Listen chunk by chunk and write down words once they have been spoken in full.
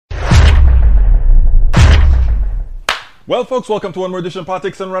Well, folks, welcome to one more edition of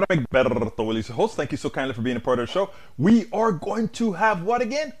Politics and Right. I'm Egberto Willis, your host. Thank you so kindly for being a part of the show. We are going to have what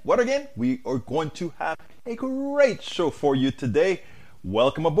again? What again? We are going to have a great show for you today.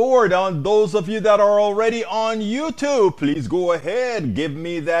 Welcome aboard. On those of you that are already on YouTube, please go ahead. Give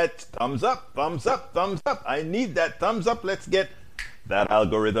me that thumbs up, thumbs up, thumbs up. I need that thumbs up. Let's get that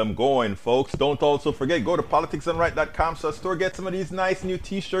algorithm going, folks. Don't also forget, go to politicsandright.com/store. Get some of these nice new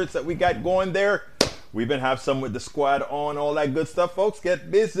t-shirts that we got going there. We've been have some with the squad on, all that good stuff, folks. Get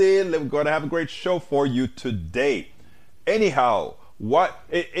busy. We're going to have a great show for you today. Anyhow,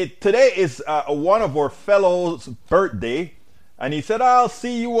 today is one of our fellows' birthday, and he said, "I'll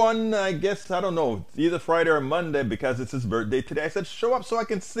see you on, I guess, I don't know, either Friday or Monday because it's his birthday today." I said, "Show up so I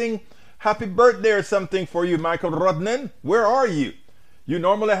can sing happy birthday or something for you, Michael Rodnan. Where are you? You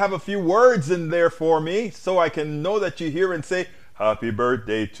normally have a few words in there for me so I can know that you're here and say, happy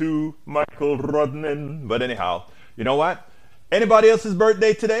birthday to Michael Rodnan." But anyhow, you know what? Anybody else's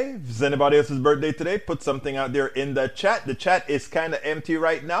birthday today? If it's anybody else's birthday today, put something out there in the chat. The chat is kind of empty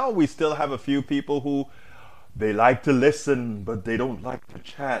right now. We still have a few people who, they like to listen, but they don't like to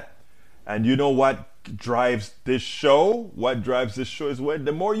chat. And you know what drives this show? What drives this show is when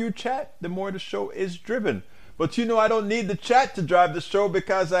the more you chat, the more the show is driven. But you know, I don't need the chat to drive the show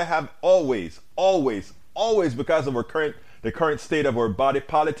because I have always, because of the current state of our body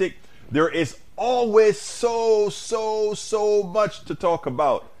politic, there is always so much to talk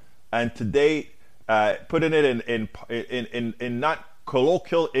about. And today, putting it in not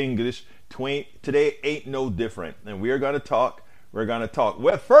colloquial English, today ain't no different. And we're gonna talk.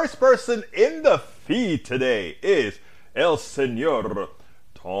 Well, first person in the feed today is El Señor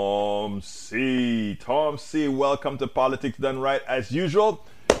Tom C. Tom C, welcome to Politics Done Right as usual.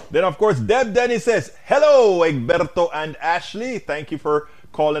 Then, of course, Deb Denny says, hello, Egberto and Ashley. Thank you for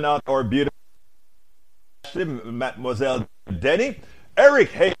calling out our beautiful Ashley, Mademoiselle Denny. Eric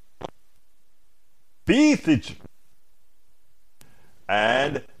Hay, Beethage,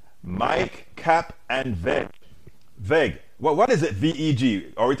 and Mike, Cap, and Veg. Well, what is it,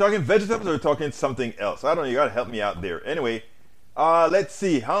 VEG? Are we talking vegetables or are we talking something else? I don't know. You got to help me out there. Anyway, let's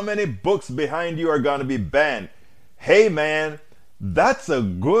see. How many books behind you are going to be banned? Hey, man. That's a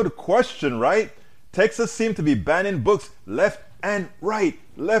good question, right? Texas seemed to be banning books left and right.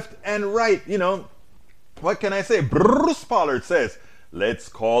 You know, what can I say? Bruce Pollard says, let's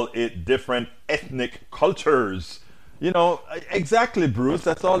call it different ethnic cultures. You know, exactly, Bruce.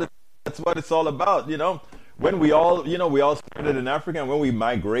 That's what it's all about. You know, when we all started in Africa, and when we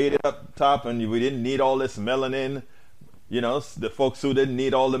migrated up top, and we didn't need all this melanin. You know, the folks who didn't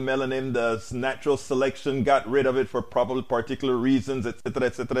need all the melanin, the natural selection got rid of it for probably particular reasons, etc.,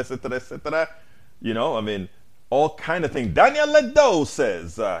 etc., etc., etc. You know, I mean, all kind of things. Daniel Ledo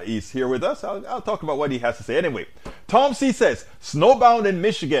says he's here with us. I'll talk about what he has to say. Anyway, Tom C says, snowbound in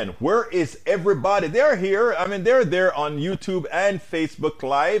Michigan. Where is everybody? They're here. I mean, they're there on YouTube and Facebook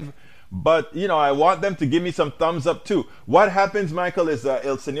Live. But, you know, I want them to give me some thumbs up, too. What happens, Michael, is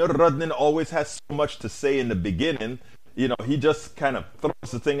El Señor Rodnan always has so much to say in the beginning. You know, he just kind of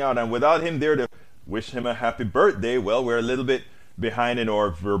throws the thing out, and without him there to wish him a happy birthday, well, we're a little bit behind in our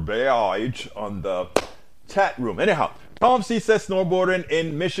verbiage on the chat room. Anyhow, Tom C says snowboarding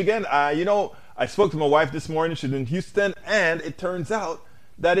in Michigan. You know, I spoke to my wife this morning. She's in Houston, and it turns out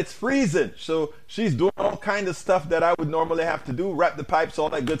that it's freezing. So she's doing all kind of stuff that I would normally have to do, wrap the pipes, all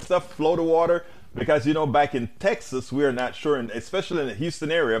that good stuff, flow the water. Because, you know, back in Texas, we're not sure, and especially in the Houston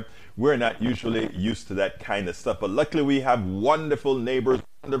area, we're not usually used to that kind of stuff. But luckily, we have wonderful neighbors,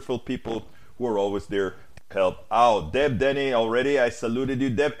 wonderful people who are always there to help out. Deb Denny, already, I saluted you.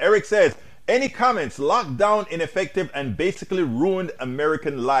 Deb. Eric says, any comments? Lockdown ineffective and basically ruined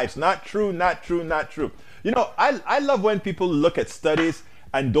American lives. Not true, not true, not true. You know, I love when people look at studies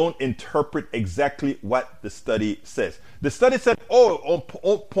and don't interpret exactly what the study says. The study said, oh,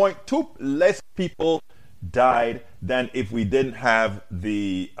 0.2 less people died than if we didn't have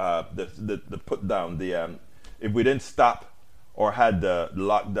the put down, if we didn't stop or had the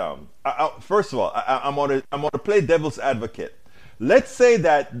lockdown. First of all, I'm gonna play devil's advocate. Let's say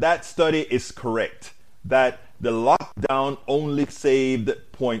that study is correct, that the lockdown only saved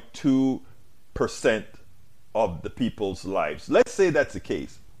 0.2% of the people's lives. Let's say that's the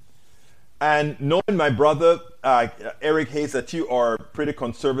case. And knowing my brother, Eric Hayes, that you are a pretty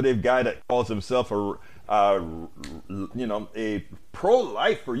conservative guy that calls himself a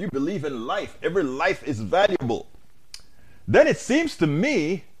pro-lifer, you believe in life. Every life is valuable. Then it seems to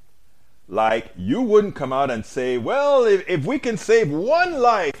me like you wouldn't come out and say, well, if we can save one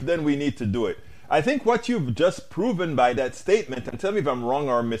life, then we need to do it. I think what you've just proven by that statement, and tell me if I'm wrong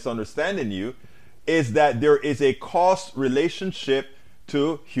or misunderstanding you, is that there is a cost relationship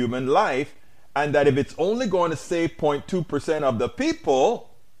to human life, and that if it's only going to save 0.2% of the people,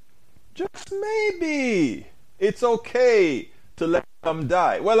 just maybe it's okay to let them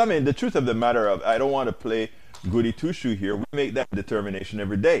die. Well, I mean, the truth of the matter of, I don't want to play goody two-shoe here. We make that determination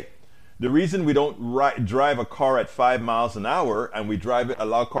every day. The reason we don't drive a car at 5 miles an hour and we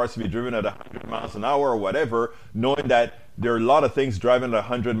allow cars to be driven at 100 miles an hour or whatever, knowing that there are a lot of things driving at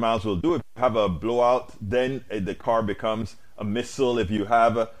 100 miles will do. If you have a blowout, then the car becomes a missile. If you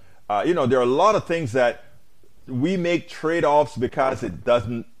have, there are a lot of things that we make trade-offs because it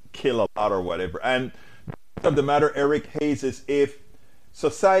doesn't kill a lot or whatever. And the truth of the matter, Eric Hayes, is if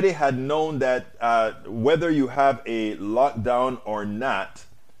society had known that whether you have a lockdown or not,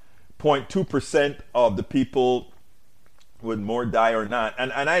 0.2% of the people would more die or not.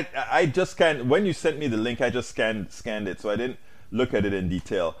 And I just can't, when you sent me the link, I just scanned it, so I didn't look at it in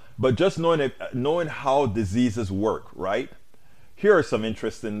detail. But just knowing how diseases work, right? Here are some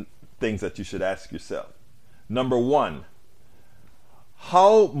interesting things that you should ask yourself. Number one,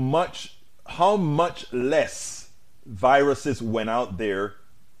 how much less viruses went out there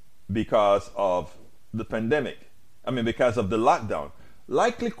because of the pandemic? I mean, because of the lockdown.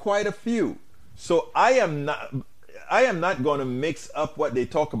 Likely quite a few. So I am not going to mix up what they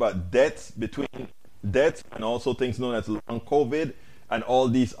talk about between deaths and also things known as long COVID and all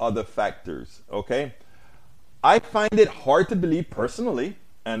these other factors. Okay, I find it hard to believe personally,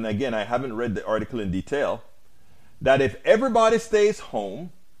 and again, I haven't read the article in detail, that if everybody stays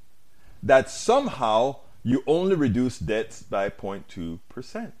home, that somehow you only reduce deaths by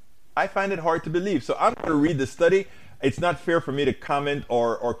 0.2%. I find it hard to believe. So I'm going to read the study. It's not fair for me to comment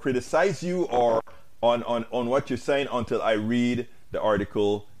or criticize you or on what you're saying until I read the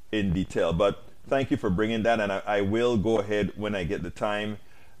article in detail. But thank you for bringing that, and I will go ahead when I get the time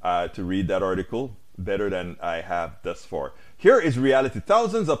to read that article better than I have thus far. Here is reality.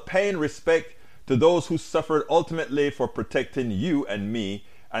 Thousands of paying respect to those who suffered ultimately for protecting you and me.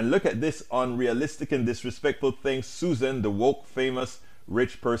 And look at this unrealistic and disrespectful thing Susan, the woke, famous,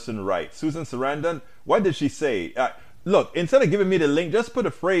 rich person, writes. Susan Sarandon, what did she say? Look, instead of giving me the link, just put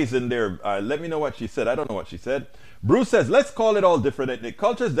a phrase in there. Let me know what she said. I don't know what she said. Bruce says, let's call it all different ethnic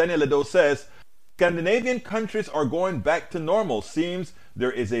cultures. Daniel Ledo says, Scandinavian countries are going back to normal. Seems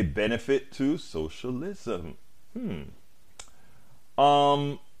there is a benefit to socialism.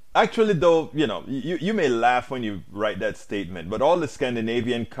 Actually, though, you may laugh when you write that statement, but all the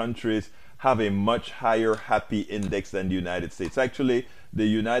Scandinavian countries have a much higher happy index than the United States. Actually, the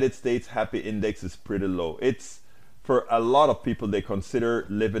United States happy index is pretty low. It's, for a lot of people, they consider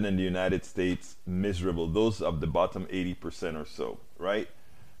living in the United States miserable. Those of the bottom 80% or so, right?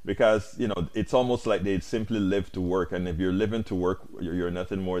 Because, it's almost like they simply live to work. And if you're living to work, you're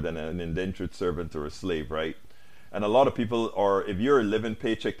nothing more than an indentured servant or a slave, right? And a lot of people are, if you're living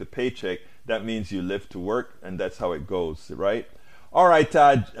paycheck to paycheck, that means you live to work, and that's how it goes, right? All right,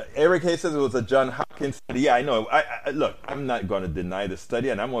 Eric Hayes says it was a John Hopkins study. Yeah, I know. Look, I'm not going to deny the study,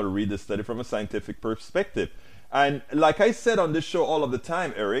 and I'm going to read the study from a scientific perspective. And like I said on this show all of the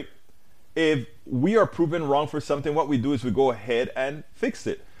time, Eric, if we are proven wrong for something, what we do is we go ahead and fix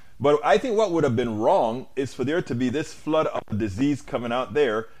it. But I think what would have been wrong is for there to be this flood of disease coming out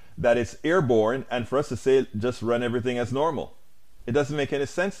there that is airborne, and for us to say just run everything as normal. It doesn't make any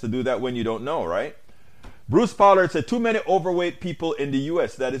sense to do that when you don't know, right? Bruce Pollard said, too many overweight people in the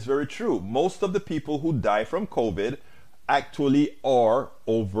U.S. That is very true. Most of the people who die from COVID actually are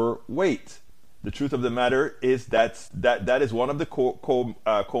overweight. The truth of the matter is that is one of the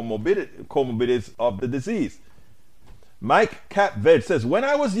comorbidities of the disease. Mike Capved says, when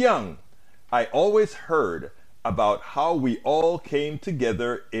I was young, I always heard about how we all came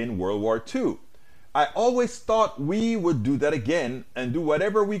together in World War II. I always thought we would do that again and do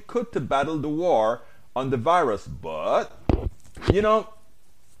whatever we could to battle the war on the virus. But,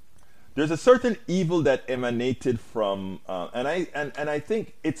 there's a certain evil that emanated from, and I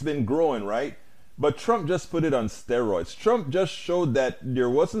think it's been growing, right? But Trump just put it on steroids. Trump just showed that there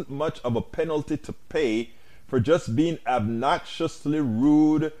wasn't much of a penalty to pay for just being obnoxiously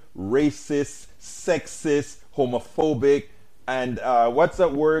rude, racist, sexist, homophobic, and what's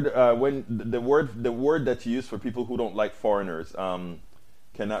that word? When the word that you use for people who don't like foreigners.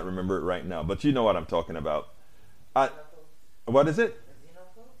 Cannot remember it right now, but you know what I'm talking about. What is it?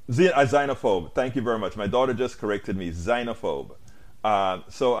 A xenophobe. Thank you very much. My daughter just corrected me. Xenophobe.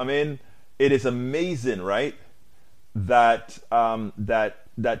 So I mean, it is amazing, right? That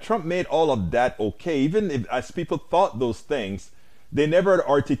that Trump made all of that okay, even if as people thought those things. They never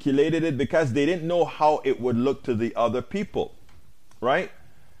articulated it because they didn't know how it would look to the other people, right?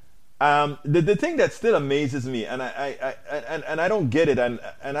 The thing that still amazes me, and I don't get it, and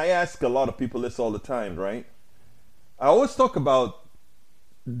I ask a lot of people this all the time, right? I always talk about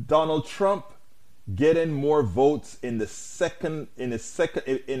Donald Trump getting more votes in the second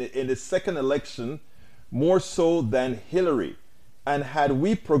election, more so than Hillary. And had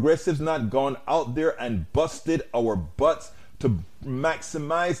we progressives not gone out there and busted our butts to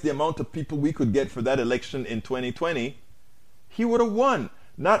maximize the amount of people we could get for that election in 2020, he would have won.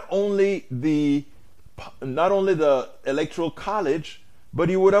 Not only the electoral college, but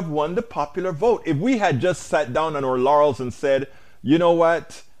he would have won the popular vote. If we had just sat down on our laurels and said, you know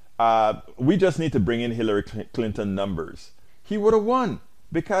what, we just need to bring in Hillary Clinton numbers, he would have won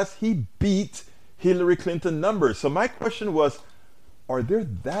because he beat Hillary Clinton numbers. So my question was, are there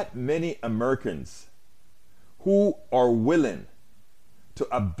that many Americans who are willing to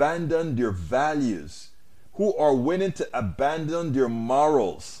abandon their values, who are willing to abandon their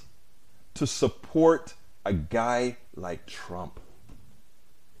morals to support a guy like Trump?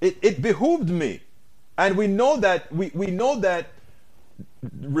 It behooved me. And we know that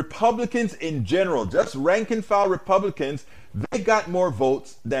Republicans in general, just rank and file Republicans, they got more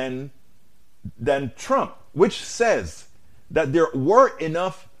votes than Trump, which says that there were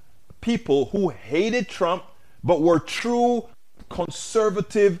enough people who hated Trump but were true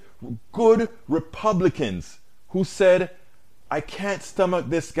conservative, good Republicans who said, I can't stomach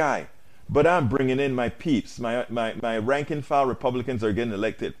this guy, but I'm bringing in my peeps. My rank and file Republicans are getting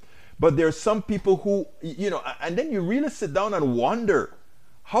elected. But there are some people who, and then you really sit down and wonder,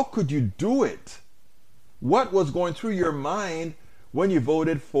 how could you do it? What was going through your mind when you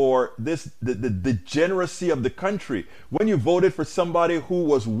voted for the degeneracy of the country, when you voted for somebody who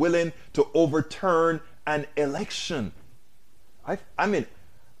was willing to overturn an election? I mean,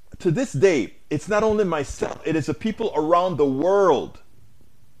 to this day, it's not only myself, it is the people around the world,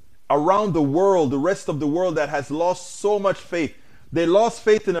 the rest of the world that has lost so much faith. They lost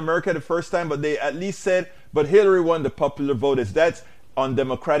faith in America the first time, but they at least said, but Hillary won the popular vote. That's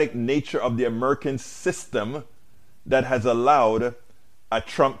undemocratic nature of the American system that has allowed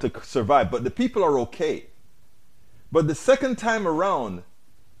Trump to survive. But the people are okay. But the second time around,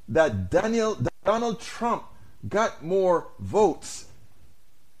 that Donald Trump got more votes,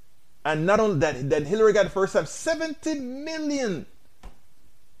 and not only that, than Hillary got the first time, 70 million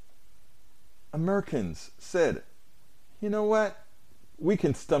Americans said, you know what? We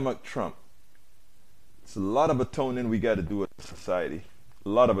can stomach Trump. It's a lot of atoning we got to do as a society. A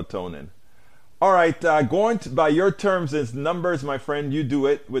lot of atoning. All right, going by your terms as numbers, my friend, you do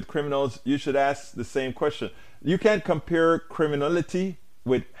it with criminals. You should ask the same question. You can't compare criminality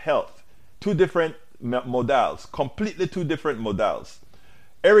with health. Two different modals, completely two different modals.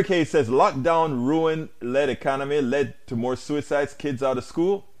 Eric Hayes says, lockdown ruined led economy, led to more suicides, kids out of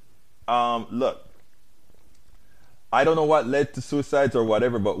school. Look, I don't know what led to suicides or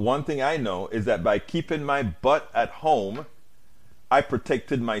whatever, but one thing I know is that by keeping my butt at home, I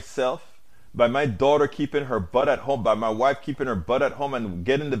protected myself. By my daughter keeping her butt at home, by my wife keeping her butt at home and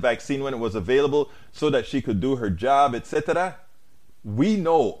getting the vaccine when it was available so that she could do her job, etc. We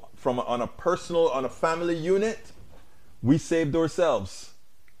know on a family unit, we saved ourselves.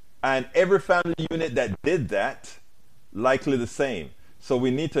 And every family unit that did that, likely the same. So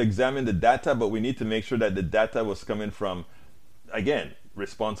we need to examine the data, but we need to make sure that the data was coming from, again,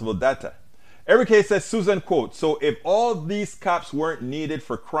 responsible data. Eric Hayes says, Susan quote, so if all these cops weren't needed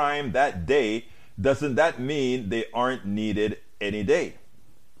for crime that day, doesn't that mean they aren't needed any day?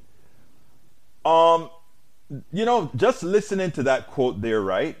 Just listening to that quote there,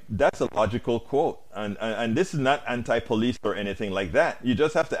 right? That's a logical quote. And this is not anti-police or anything like that. You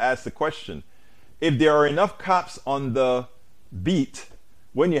just have to ask the question. If there are enough cops on the beat,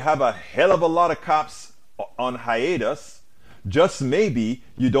 when you have a hell of a lot of cops on hiatus, just maybe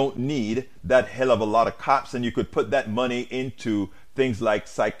you don't need that hell of a lot of cops, and you could put that money into things like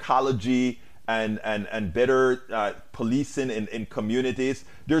psychology and better policing in communities.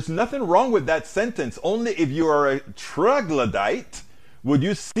 There's nothing wrong with that sentence. Only if you are a troglodyte would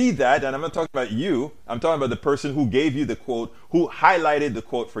you see that, and I'm not talking about you, I'm talking about the person who gave you the quote, who highlighted the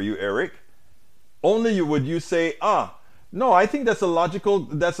quote for you, Eric. Only would you say, no, I think that's a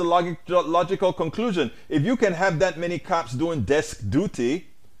logical conclusion. If you can have that many cops doing desk duty,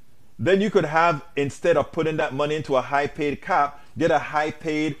 then you could have, instead of putting that money into a high-paid cop, get a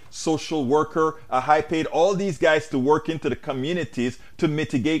high-paid social worker, a high-paid, all these guys to work into the communities to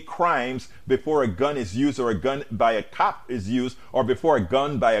mitigate crimes before a gun is used, or a gun by a cop is used, or before a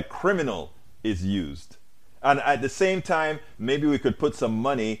gun by a criminal is used. And at the same time, maybe we could put some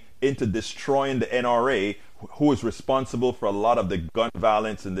money into destroying the NRA, who is responsible for a lot of the gun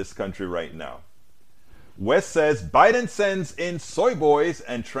violence in this country right now. Wes says Biden sends in soy boys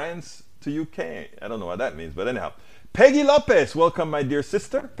and trans to UK. I don't know what that means, but anyhow. Peggy Lopez, welcome my dear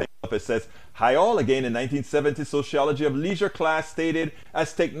sister. Peggy Lopez says, hi all, again in 1970, sociology of leisure class stated,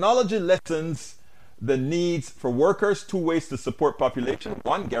 as technology lessens the needs for workers, two ways to support population.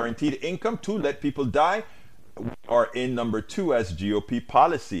 One, guaranteed income. Two, let people die. We are in number two as GOP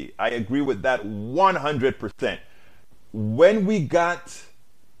policy. I agree with that 100%. When we got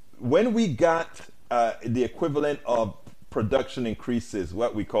the equivalent of production increases,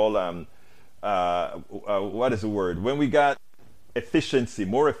 what we call what is the word? When we got efficiency,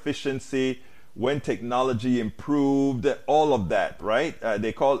 more efficiency, when technology improved, all of that, right?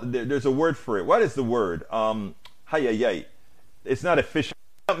 There's a word for it. What is the word? It's not efficient.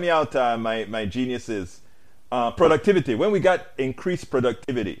 Help me out, my geniuses. Productivity. When we got increased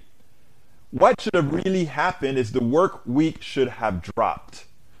productivity, what should have really happened is the work week should have dropped.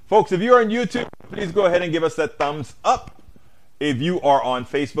 Folks, if you're on YouTube, please go ahead and give us that thumbs up. If you are on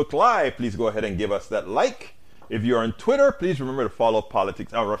Facebook Live, please go ahead and give us that like. If you're on Twitter, please remember to follow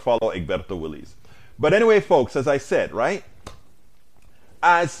politics or follow Egberto Willies. But anyway, folks, as I said, right?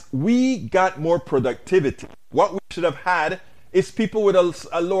 As we got more productivity, what we should have had is people with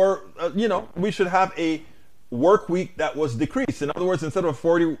a lower, we should have a work week that was decreased. In other words, instead of a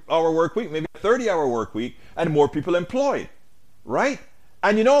 40-hour work week, maybe a 30-hour work week, and more people employed, right?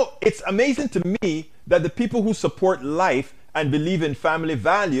 And it's amazing to me that the people who support life and believe in family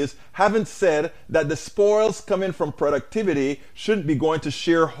values haven't said that the spoils coming from productivity shouldn't be going to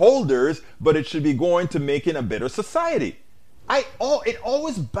shareholders, but it should be going to making a better society. It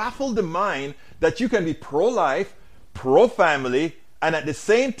always baffled the mind that you can be pro-life, pro-family, and at the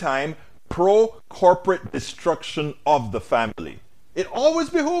same time pro-corporate destruction of the family. It always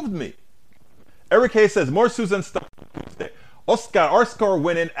behooved me. Eric Hayes says, more Susan stuff Tuesday.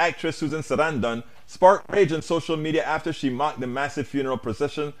 Oscar-winning actress Susan Sarandon sparked rage on social media after she mocked the massive funeral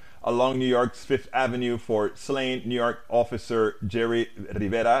procession along New York's Fifth Avenue for slain New York officer Jerry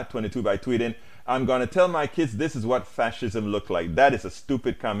Rivera, 22, by tweeting, I'm going to tell my kids this is what fascism looked like. That is a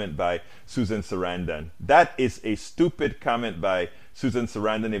stupid comment by Susan Sarandon. That is a stupid comment by Susan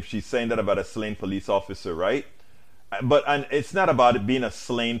Sarandon if she's saying that about a slain police officer, right? And it's not about it being a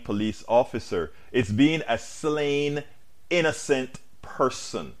slain police officer. It's being a slain innocent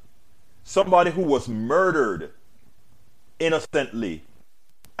person. Somebody who was murdered innocently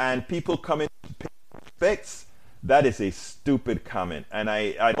and people coming to pay respects. That is a stupid comment, and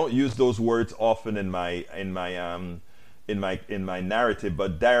I don't use those words often in my narrative,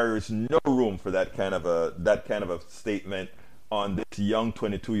 but there is no room for that kind of a statement on this young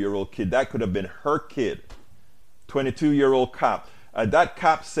 22-year-old kid. That could have been her kid. 22-year-old cop. That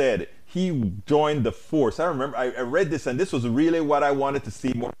cop said he joined the force. I remember I read this, and this was really what I wanted to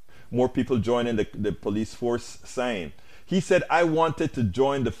see more people joining the police force saying. He said, I wanted to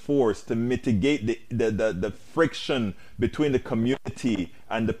join the force to mitigate the friction between the community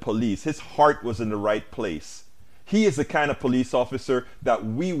and the police. His heart was in the right place. He is the kind of police officer that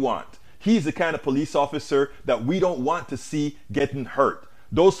we want. He's the kind of police officer that we don't want to see getting hurt.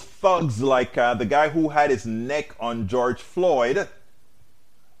 Those thugs like the guy who had his neck on George Floyd,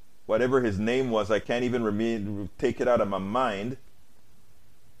 whatever his name was, I can't even take it out of my mind.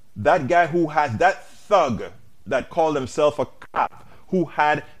 That guy who has that thug that called himself a cop, who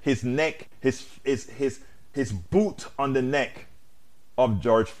had his neck, his boot on the neck of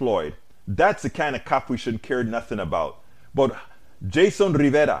George Floyd. That's the kind of cop we should care nothing about. But Jason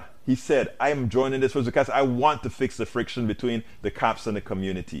Rivera, he said, I am joining this force because I want to fix the friction between the cops and the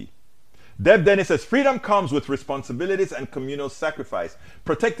community. Deb Dennis says, freedom comes with responsibilities and communal sacrifice.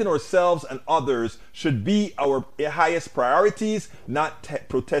 Protecting ourselves and others should be our highest priorities, not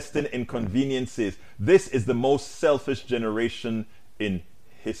protesting inconveniences. This is the most selfish generation in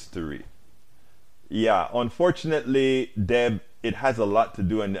history. Yeah, unfortunately, Deb, it has a lot to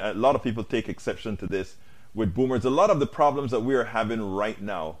do, and a lot of people take exception to this with boomers. A lot of the problems that we are having right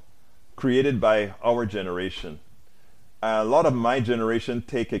now, created by our generation. A lot of my generation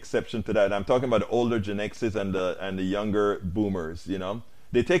take exception to that. I'm talking about the older Gen X's and the younger boomers,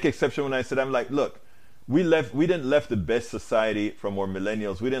 They take exception when I said, I'm like, look, we didn't left the best society from our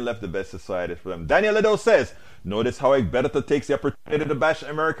millennials. We didn't left the best society for them. Daniel Edo says, notice how Egberto takes the opportunity to bash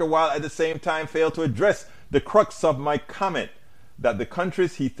America while at the same time fail to address the crux of my comment, that the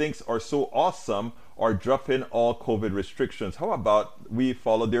countries he thinks are so awesome are dropping all COVID restrictions. How about we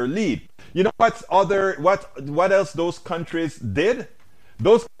follow their lead? You know what else those countries did?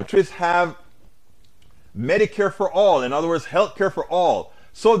 Those countries have Medicare for all. In other words, health care for all.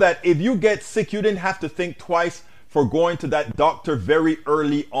 so that if you get sick, you didn't have to think twice for going to that doctor very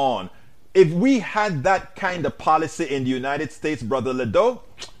early on. If we had that kind of policy in the United States, Brother Ledo,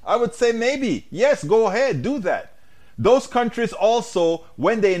 I would say maybe, yes, go ahead, do that. Those countries also,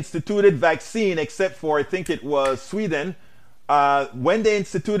 when they instituted vaccine, except for I think it was Sweden, when they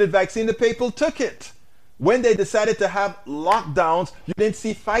instituted vaccine, the people took it. When they decided to have lockdowns, you didn't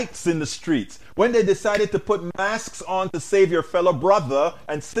see fights in the streets. When they decided to put masks on to save your fellow brother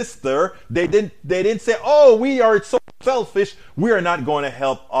and sister, they didn't say, oh, we are so selfish, we are not going to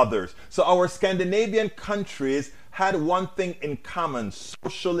help others. So our Scandinavian countries had one thing in common: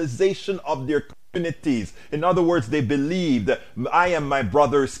 socialization of their communities. In other words, they believed that I am my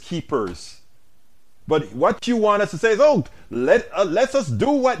brother's keepers. But what you want us to say is, oh, let us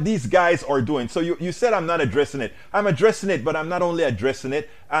do what these guys are doing. So you said I'm not addressing it. I'm addressing it, but I'm not only addressing it,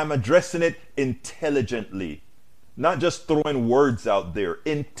 I'm addressing it intelligently. Not just throwing words out there,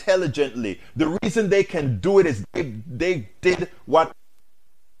 intelligently. The reason they can do it is they did what,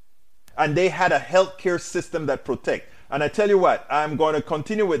 and they had a healthcare system that protect. And I tell you what, I'm going to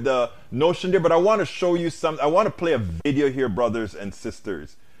continue with the notion there, but I want to show you I want to play a video here, brothers and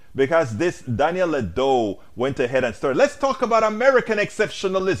sisters. Because this Daniel Ledo went ahead and started. Let's talk about American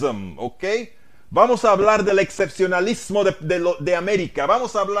exceptionalism, okay? Vamos a hablar del excepcionalismo de América.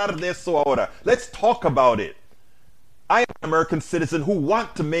 Vamos a hablar de eso ahora. Let's talk about it. I am an American citizen who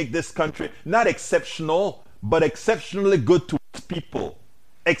want to make this country not exceptional, but exceptionally good to its people.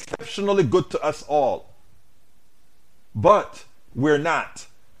 Exceptionally good to us all. But we're not.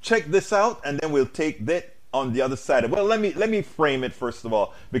 Check this out, and then we'll take that on the other side. Well, let me frame it first of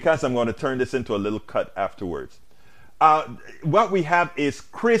all, because I'm going to turn this into a little cut afterwards. What we have is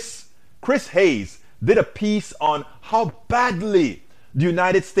Chris Hayes did a piece on how badly the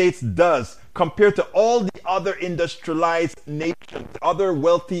United States does compared to all the other industrialized nations, other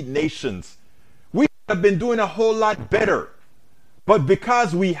wealthy nations. We have been doing a whole lot better, but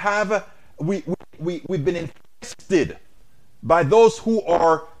because we've been infested by those who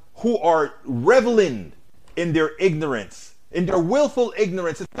are reveling in their ignorance, in their willful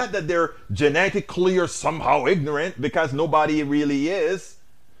ignorance. It's not that they're genetically or somehow ignorant, because nobody really is,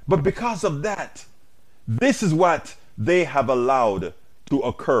 but because of that, this is what they have allowed to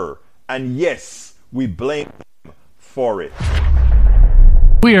occur. And yes, we blame them for it.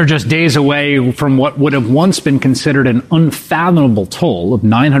 We are just days away from what would have once been considered an unfathomable toll of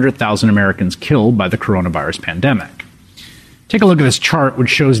 900,000 Americans killed by the coronavirus pandemic. Take a look at this chart, which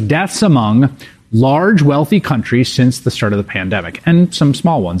shows deaths among large, wealthy countries since the start of the pandemic, and some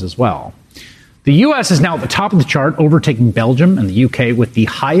small ones as well. The U.S. is now at the top of the chart, overtaking Belgium and the U.K. with the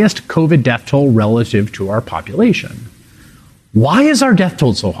highest COVID death toll relative to our population. Why is our death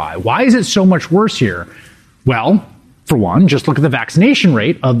toll so high? Why is it so much worse here? Well, for one, just look at the vaccination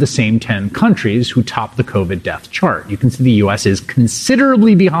rate of the same 10 countries who top the COVID death chart. You can see the U.S. is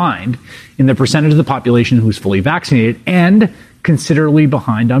considerably behind in the percentage of the population who's fully vaccinated, and considerably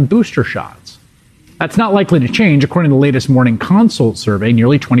behind on booster shots. That's not likely to change. According to the latest Morning Consult survey,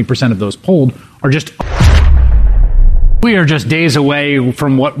 nearly 20% of those polled are just... We are just days away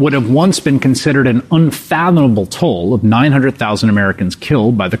from what would have once been considered an unfathomable toll of 900,000 Americans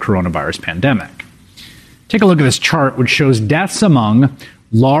killed by the coronavirus pandemic. Take a look at this chart, which shows deaths among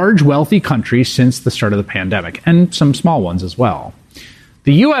large, wealthy countries since the start of the pandemic, and some small ones as well.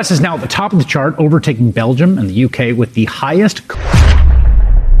 The U.S. is now at the top of the chart, overtaking Belgium and the U.K. with the highest...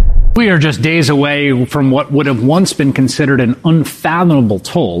 We are just days away from what would have once been considered an unfathomable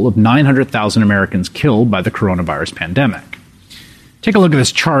toll of 900,000 Americans killed by the coronavirus pandemic. Take a look at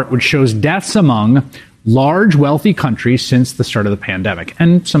this chart, which shows deaths among large, wealthy countries since the start of the pandemic,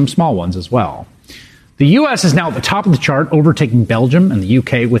 and some small ones as well. The U.S. is now at the top of the chart, overtaking Belgium and the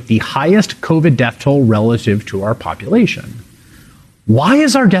U.K. with the highest COVID death toll relative to our population. Why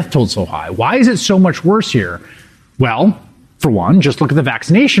is our death toll so high? Why is it so much worse here? Well, for one, just look at the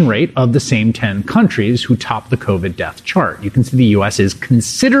vaccination rate of the same 10 countries who top the COVID death chart. You can see the U.S. is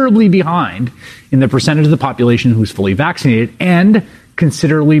considerably behind in the percentage of the population who's fully vaccinated, and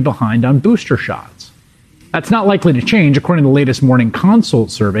considerably behind on booster shots. That's not likely to change. According to the latest Morning Consult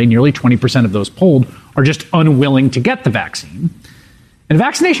survey, nearly 20% of those polled are just unwilling to get the vaccine. And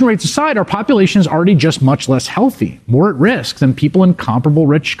vaccination rates aside, our population is already just much less healthy, more at risk than people in comparable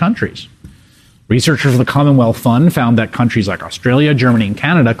rich countries. Researchers of the Commonwealth Fund found that countries like Australia, Germany, and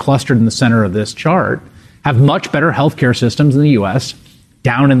Canada, clustered in the center of this chart, have much better healthcare systems than the U.S.,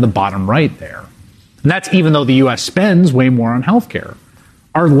 down in the bottom right there. And that's even though the U.S. spends way more on healthcare.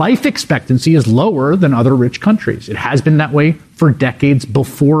 Our life expectancy is lower than other rich countries. It has been that way for decades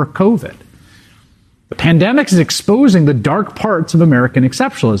before COVID. The pandemic is exposing the dark parts of American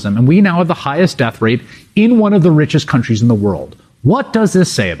exceptionalism, and we now have the highest death rate in one of the richest countries in the world. What does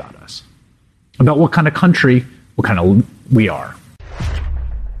this say about us? About what kind of country, what kind of we are?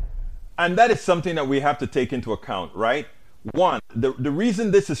 And that is something that we have to take into account, right? One, the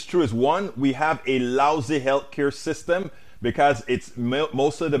reason this is true is one, we have a lousy healthcare system because it's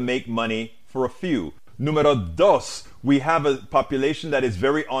mostly to make money for a few. Numero dos, we have a population that is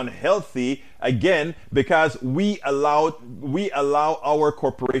very unhealthy, again, because we allow our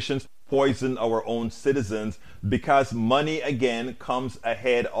corporations to poison our own citizens because money, again, comes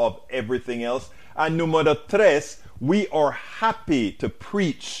ahead of everything else. And numero tres, we are happy to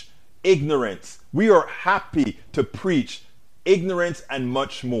preach ignorance. We are happy to preach ignorance and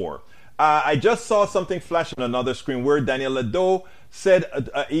much more. I just saw something flash on another screen where Daniel Ledo said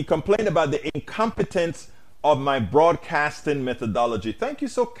he complained about the incompetence of my broadcasting methodology. Thank you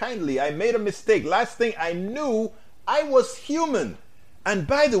so kindly. I made a mistake. Last thing I knew, I was human. And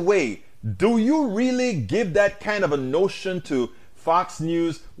by the way, do you really give that kind of a notion to Fox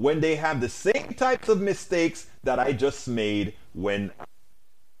News when they have the same types of mistakes that I just made when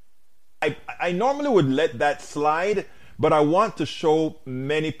I normally would let that slide, but I want to show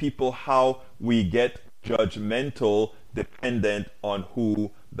many people how we get judgmental dependent on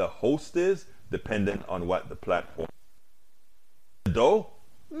who the host is, dependent on what the platform is. Though,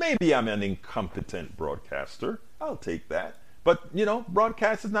 maybe I'm an incompetent broadcaster. I'll take that. But, you know,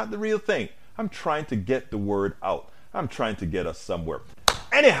 broadcast is not the real thing. I'm trying to get the word out. I'm trying to get us somewhere.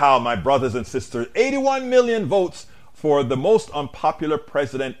 Anyhow, my brothers and sisters, 81 million votes for the most unpopular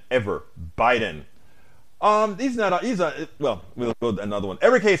president ever, Biden. Well, we'll go to another one.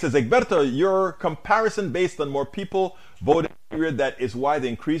 Eric Hayes says, Egberto, your comparison based on more people voted period, that is why the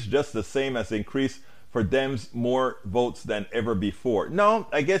increase just the same as the increase for Dems, more votes than ever before. No,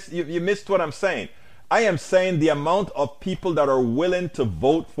 I guess you missed what I'm saying. I am saying the amount of people that are willing to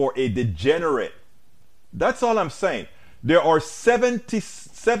vote for a degenerate. That's all I'm saying. There are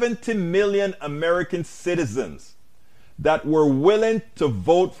 70 million American citizens that were willing to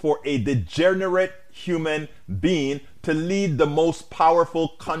vote for a degenerate human being to lead the most powerful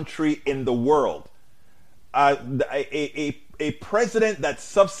country in the world. A president that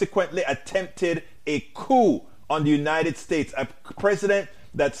subsequently attempted a coup on the United States. A president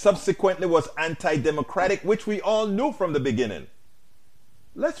that subsequently was anti-democratic, which we all knew from the beginning.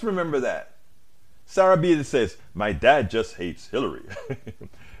 Let's remember that. Sarah B says, my dad just hates Hillary.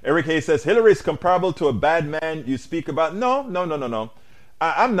 Eric Hayes says, Hillary is comparable to a bad man you speak about. No.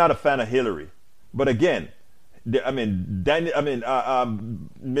 I'm not a fan of Hillary. But again, Mr.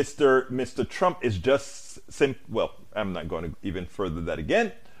 Trump is just well, I'm not going to even further that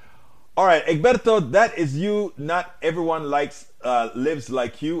again. All right, Egberto, that is you. Not everyone lives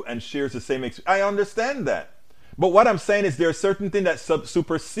like you and shares the same experience. I understand that. But what I'm saying is there are certain things that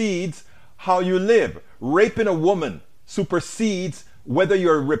supersedes how you live. Raping a woman supersedes whether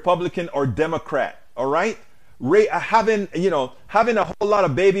you're Republican or Democrat. All right? Having a whole lot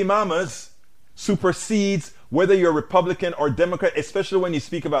of baby mamas supersedes whether you're Republican or Democrat, especially when you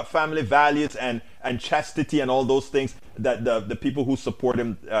speak about family values and chastity and all those things that the people who support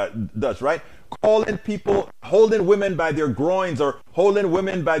him does, right? Holding women by their groins or holding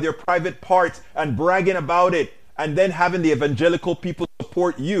women by their private parts and bragging about it, and then having the evangelical people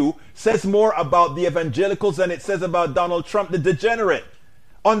support you says more about the evangelicals than it says about Donald Trump, the degenerate.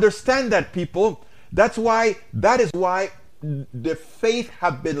 Understand that, people. That is why the faith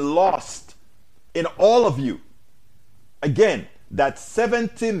have been lost in all of you. Again, that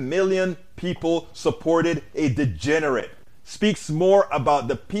 70 million people supported a degenerate speaks more about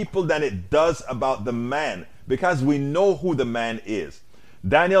the people than it does about the man, because we know who the man is.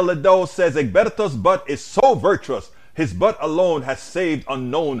 Daniel Ledo says, Egberto's butt is so virtuous. His butt alone has saved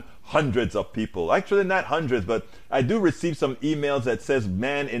unknown hundreds of people. Actually, not hundreds, but I do receive some emails that says,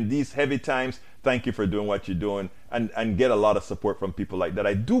 man, in these heavy times, thank you for doing what you're doing, and get a lot of support from people like that.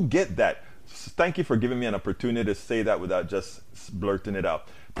 I do get that. Thank you for giving me an opportunity to say that without just blurting it out.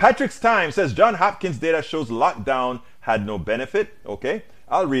 Patrick's Time says, John Hopkins data shows lockdown had no benefit. Okay,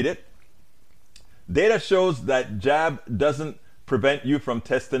 I'll read it. Data shows that jab doesn't prevent you from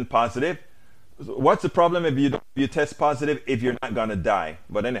testing positive. What's the problem if you test positive if you're not gonna die?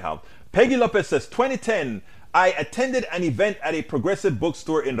 But anyhow, Peggy Lopez says, 2010, I attended an event at a progressive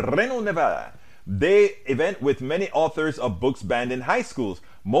bookstore in Reno, Nevada. They event with many authors of books banned in high schools.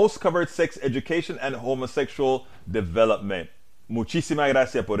 Most covered sex education and homosexual development. Muchísimas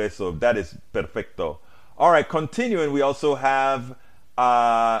gracias por eso. That is perfecto. All right, continuing, we also have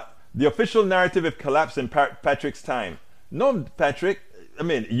the official narrative of collapse in Patrick's Time. No, Patrick, I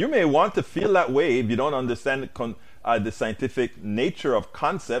mean, you may want to feel that way if you don't understand the scientific nature of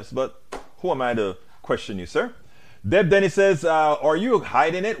concepts, but who am I to question you, sir? Deb Denny says, are you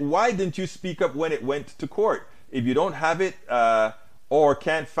hiding it? Why didn't you speak up when it went to court? If you don't have it or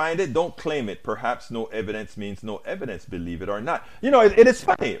can't find it, don't claim it. Perhaps no evidence means no evidence, believe it or not. You know, it is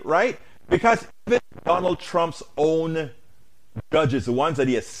funny, right? Because even Donald Trump's own judges, the ones that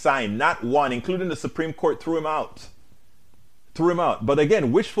he assigned, not one, including the Supreme Court, threw him out. But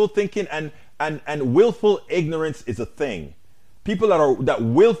again, wishful thinking and willful ignorance is a thing. People that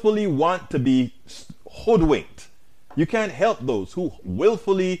willfully want to be hoodwinked. You can't help those who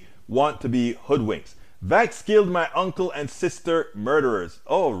willfully want to be hoodwinked. Vax killed my uncle and sister murderers.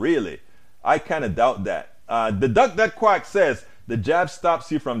 Oh, really? I kind of doubt that. The duck that quack says, the jab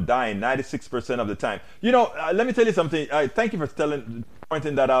stops you from dying 96% of the time. You know, let me tell you something. Thank you for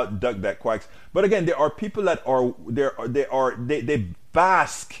pointing that out, duck that quacks. But again, there are people that they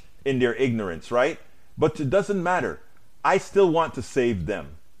bask in their ignorance, right? But it doesn't matter. I still want to save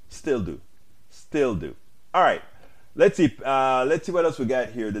them. Still do. All right. Let's see what else we got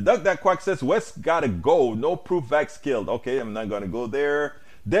here. The duck that quack says, West gotta go. No proof Vax killed. Okay, I'm not gonna go there.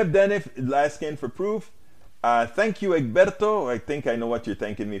 Deb Denif, last scan for proof. Thank you, Egberto. I think I know what you're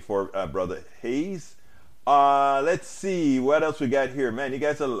thanking me for, Brother Hayes. Let's see what else we got here. Man, you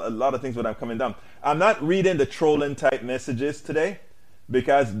guys have a lot of things when I'm coming down. I'm not reading the trolling type messages today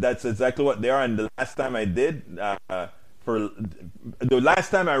because that's exactly what they are. And the last time I did, for the last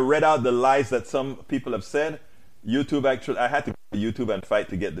time I read out the lies that some people have said, I had to go to YouTube and fight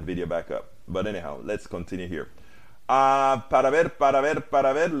to get the video back up. But anyhow, let's continue here. Para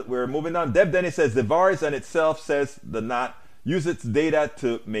ver, we're moving on. Deb Denny says the virus in itself says the not use its data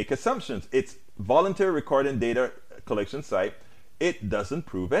to make assumptions. It's voluntary recording data collection site. It doesn't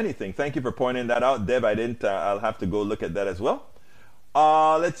prove anything. Thank you for pointing that out, Deb. I'll have to go look at that as well.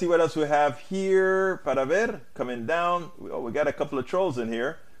 Let's see what else we have here. Para ver, coming down. We got a couple of trolls in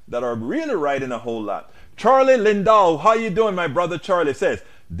here that are really writing a whole lot. Charlie Lindahl, how you doing, my brother? Charlie says,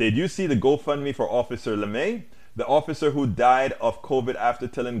 did you see the GoFundMe for Officer LeMay? The officer who died of COVID after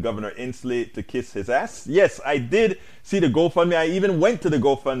telling Governor Inslee to kiss his ass? Yes, I did see the GoFundMe. I even went to the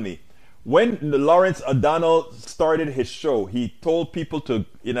GoFundMe. When Lawrence O'Donnell started his show, he told people to,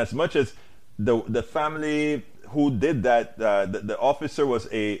 in as much as the family who did that, the officer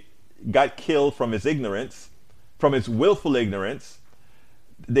got killed from his ignorance, from his willful ignorance.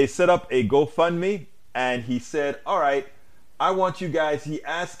 They set up a GoFundMe, and he said, all right, I want you guys, he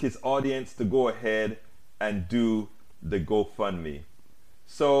asked his audience to go ahead and do the GoFundMe.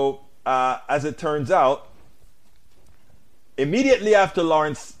 So, as it turns out, immediately after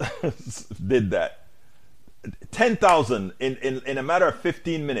Lawrence did that, 10,000, in a matter of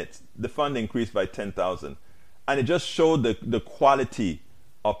 15 minutes, the fund increased by 10,000. And it just showed the quality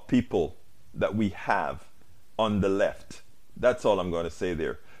of people that we have on the left. That's all I'm going to say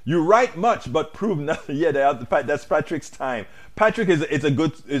there. You write much, but prove nothing. Yeah, that's Patrick's time. Patrick is a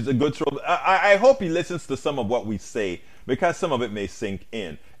good troll. I hope he listens to some of what we say because some of it may sink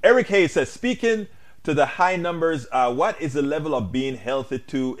in. Eric Hayes says, speaking to the high numbers, what is the level of being healthy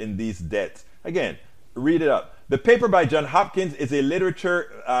to in these deaths? Again, read it up. The paper by John Hopkins is a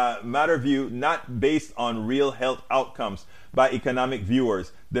literature matter view not based on real health outcomes by economic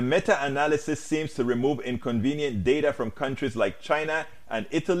viewers. The meta-analysis seems to remove inconvenient data from countries like China and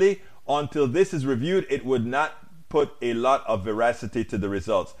Italy. Until this is reviewed, it would not put a lot of veracity to the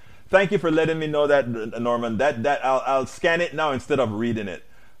results. Thank you for letting me know that, Norman. I'll scan it now instead of reading it.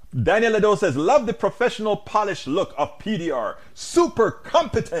 Daniel Lado says, love the professional polished look of PDR. Super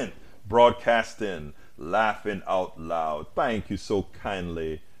competent broadcasting. Laughing out loud. Thank you so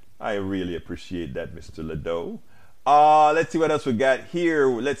kindly. I really appreciate that, Mr. Lado. Let's see what else we got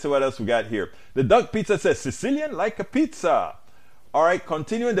here. The Duck Pizza says, Sicilian like a pizza. All right,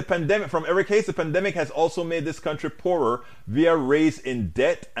 continuing the pandemic. From Eric Hayes, the pandemic has also made this country poorer via raise in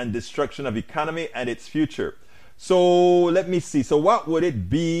debt and destruction of economy and its future. So let me see. So what would it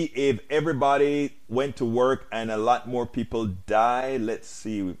be if everybody went to work and a lot more people die? Let's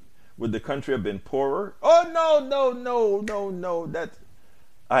see. Would the country have been poorer? Oh, no.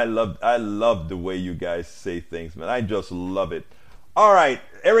 I love the way you guys say things, man. I just love it. All right.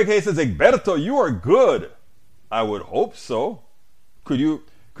 Eric Hayes says, Egberto, you are good. I would hope so. Could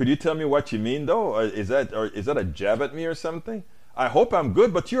you tell me what you mean, though? Or is that a jab at me or something? I hope I'm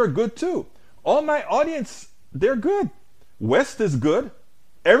good, but you're good, too. All my audience, they're good. West is good.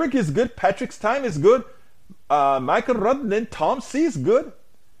 Eric is good. Patrick's time is good. Michael Rudlin, Tom C is good.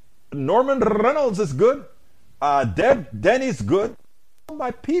 Norman Reynolds is good. Deb Denny's good.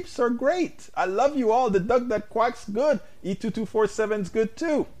 My peeps are great. I love you all. The duck that quacks good. E2247's good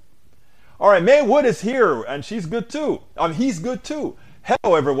too. All right, May Wood is here and she's good too. He's good too.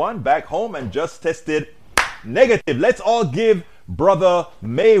 Hello everyone, back home and just tested negative. Let's all give brother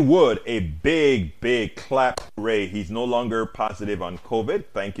May Wood a big clap. Hooray. He's no longer positive on COVID.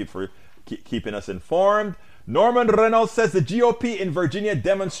 Thank you for keeping us informed. Norman Reynolds says the GOP in Virginia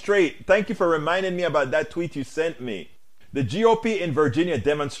demonstrate. Thank you for reminding me about that tweet you sent me. The GOP in Virginia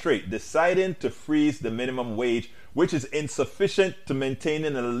demonstrate deciding to freeze the minimum wage, which is insufficient to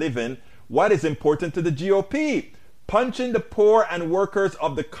maintaining a living. What is important to the GOP? Punching the poor and workers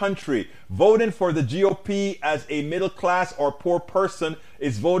of the country. Voting for the GOP as a middle class or poor person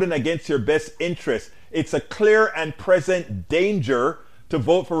is voting against your best interest. It's a clear and present danger to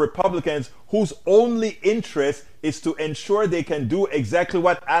vote for Republicans whose only interest is to ensure they can do exactly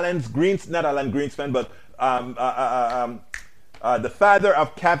what not Alan Greenspan, but the father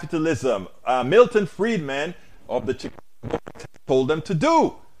of capitalism, Milton Friedman of the Chicago told them to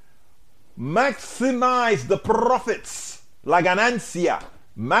do. Maximize the profits, la ganancia.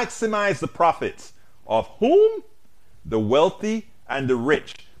 Maximize the profits of whom? The wealthy and the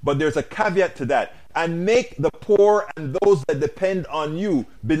rich. But there's a caveat to that. And make the poor and those that depend on you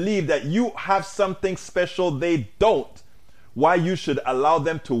believe that you have something special they don't. Why you should allow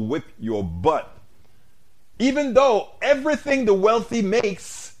them to whip your butt. Even though everything the wealthy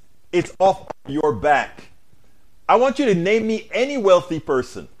makes is off your back. I want you to name me any wealthy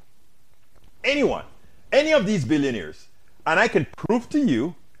person. Anyone. Any of these billionaires. And I can prove to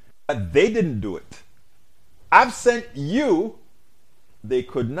you that they didn't do it. Absent you, they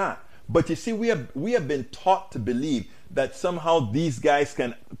could not. But you see, we have been taught to believe that somehow these guys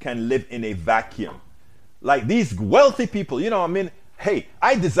can live in a vacuum. Like these wealthy people, hey,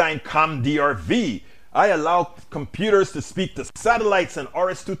 I designed ComDRV. I allow computers to speak to satellites and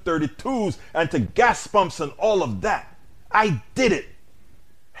RS-232s and to gas pumps and all of that. I did it.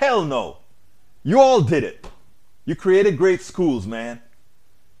 Hell no. You all did it. You created great schools, man.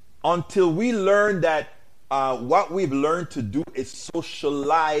 Until we learn that what we've learned to do is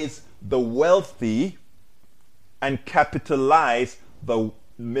socialize the wealthy and capitalize the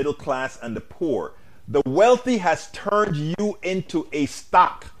middle class and the poor. The wealthy has turned you into a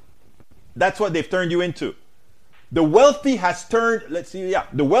stock. That's what they've turned you into. The wealthy has turned,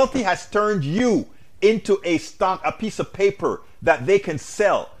 the wealthy has turned you into a stock, a piece of paper that they can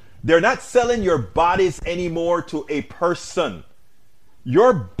sell. They're not selling your bodies anymore to a person.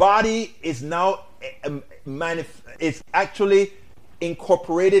 Your body is now is actually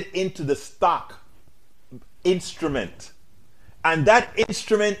incorporated into the stock instrument. And that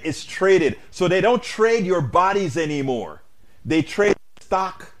instrument is traded. So they don't trade your bodies anymore. They trade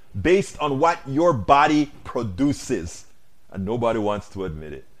stock based on what your body produces. And nobody wants to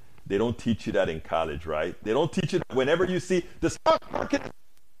admit it. They don't teach you that in college, right? They don't teach you that whenever you see the stock market,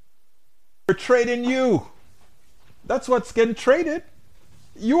 they're trading you. That's what's getting traded.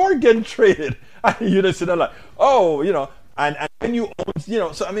 You are getting traded. You just sit there like, and when you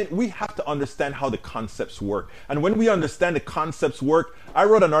own, so I mean, we have to understand how the concepts work. And when we understand the concepts work, I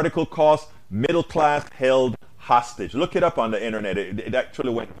wrote an article called Middle Class Held Hostage. Look it up on the internet. It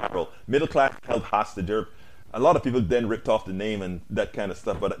actually went viral. Middle Class Held Hostage. A lot of people then ripped off the name and that kind of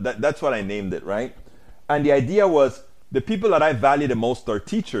stuff, but that's what I named it, right? And the idea was the people that I value the most are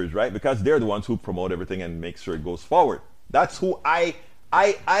teachers, right? Because they're the ones who promote everything and make sure it goes forward. That's who I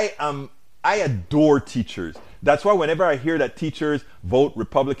adore teachers. That's why whenever I hear that teachers vote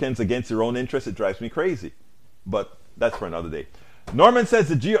Republicans against their own interests, it drives me crazy. But that's for another day. Norman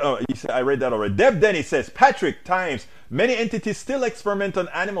says I read that already. Deb Denny says, Patrick Times, many entities still experiment on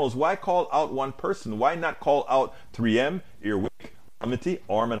animals. Why call out one person? Why not call out 3M, Earwick, Amity,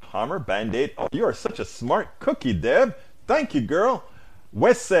 Arm & Hammer, Band-Aid? Oh, you are such a smart cookie, Deb. Thank you, girl.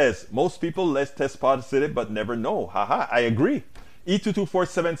 Wes says, most people less test positive but never know. Haha, I agree.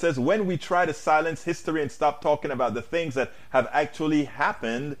 E2247 says, when we try to silence history and stop talking about the things that have actually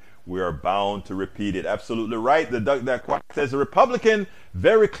happened, we are bound to repeat it. Absolutely right. The Duck That Quack says, the Republican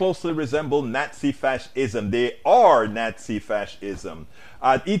very closely resemble Nazi fascism. They are Nazi fascism.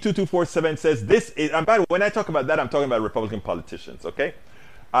 E2247 says, this is, and by the way, when I talk about that, I'm talking about Republican politicians, okay?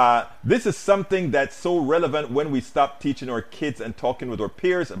 This is something that's so relevant when we stop teaching our kids and talking with our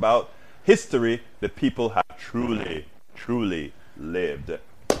peers about history that people have truly lived.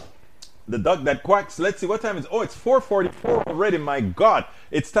 The Duck That Quacks. Let's see, what time is it? Oh, it's 4:44 already. My God.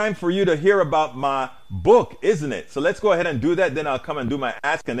 It's time for you to hear about book, isn't it? So let's go ahead and do that. Then I'll come and do my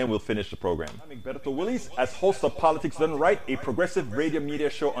ask, and then we'll finish the program. I'm Egberto Willies, as host of Politics Done Right, a progressive radio media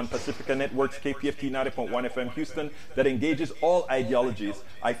show on Pacifica Network's KPFT 90.1 FM Houston that engages all ideologies.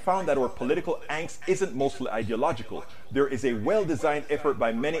 I found that our political angst isn't mostly ideological. There is a well-designed effort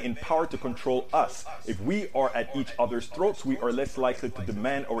by many in power to control us. If we are at each other's throats, we are less likely to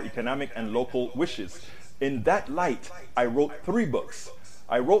demand our economic and local wishes. In that light, I wrote 3 books.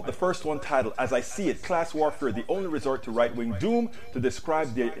 I wrote the first one titled, As I See It, Class Warfare, the Only Resort to Right-Wing Doom, to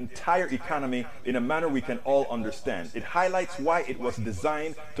describe the entire economy in a manner we can all understand. It highlights why it was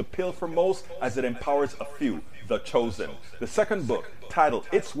designed to pilfer most as it empowers a few, the chosen. The second book, titled,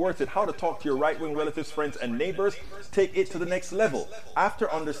 It's Worth It, How to Talk to Your Right-Wing Relatives, Friends, and Neighbors, take it to the next level.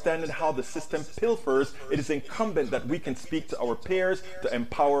 After understanding how the system pilfers, it is incumbent that we can speak to our peers to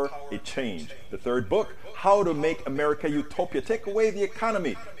empower a change. The third book, How to Make America Utopia, Take Away the Economy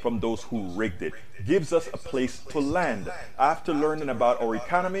from Those Who Rigged It, gives us a place to land. After learning about our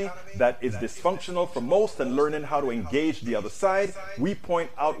economy that is dysfunctional for most and learning how to engage the other side, we point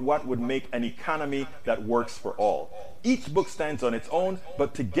out what would make an economy that works for all. Each book stands on its own,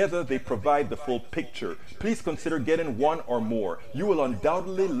 but together they provide the full picture. Please consider getting one or more. You will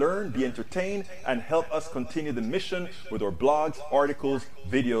undoubtedly learn, be entertained, and help us continue the mission with our blogs, articles,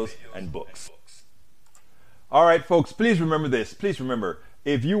 videos, and books. All right, folks, please remember this. Please remember,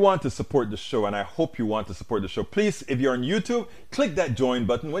 if you want to support the show, and I hope you want to support the show, please, if you're on YouTube, click that join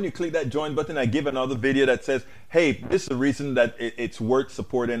button. When you click that join button, I give another video that says, hey, this is the reason that it's worth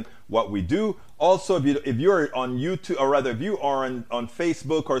supporting what we do. Also, if you're on YouTube, or rather, if you are on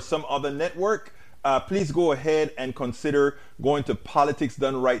Facebook or some other network, please go ahead and consider going to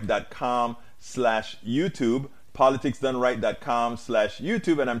politicsdoneright.com/YouTube,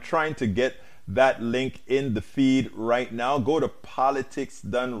 politicsdoneright.com/YouTube, and I'm trying to get that link in the feed right now. Go to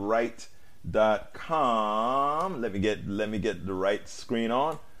politicsdoneright.com. Let me get the right screen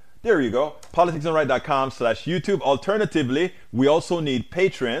on. There you go. politicsdoneright.com/YouTube. Alternatively, we also need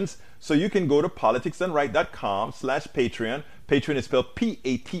patrons, so you can go to politicsdoneright.com/Patreon. Patreon is spelled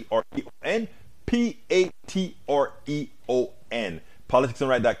Patreon. Patreon.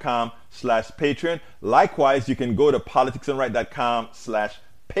 politicsdoneright.com/Patreon. Likewise, you can go to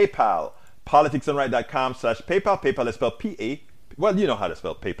politicsdoneright.com/PayPal. politicsdoneright.com/PayPal. PayPal is spelled P-A. Well, you know how to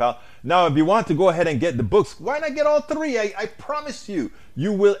spell PayPal. Now, if you want to go ahead and get the books, why not get all 3? I promise you,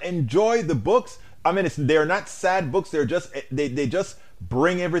 you will enjoy the books. I mean, they're not sad books. They're just they just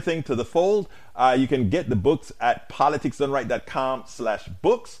bring everything to the fold. You can get the books at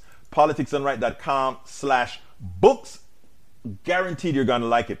politicsdoneright.com/books. politicsdoneright.com/books. Guaranteed you're gonna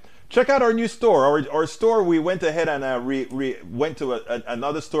like it. Check out our new store. Our store, we went ahead and went to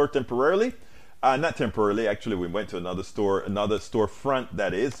another store temporarily. Not temporarily, actually, we went to another storefront,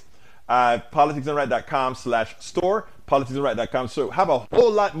 that is. politicsdoneright.com/store, politicsdoneright.com. So have a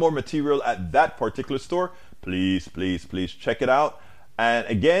whole lot more material at that particular store. Please, please, please check it out. And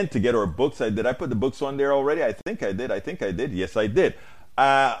again, to get our books, did I put the books on there already? I think I did. Yes, I did.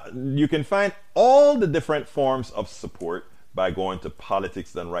 You can find all the different forms of support by going to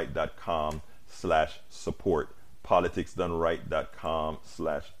politicsdoneright.com/support.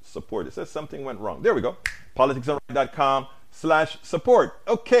 politicsdoneright.com/support. It says something went wrong. There we go. politicsdoneright.com/support.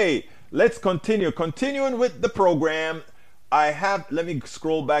 Okay, let's continue. Continuing with the program, let me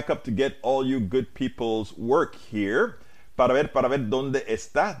scroll back up to get all you good people's work here. Para ver dónde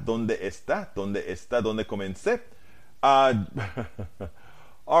comencé.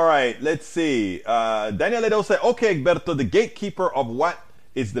 All right, let's see. Daniel Edo said, okay, Egberto, the gatekeeper of what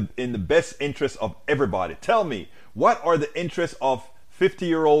is in the best interest of everybody. Tell me, what are the interests of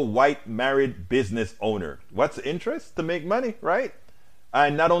 50-year-old white married business owner? What's the interest? To make money, right?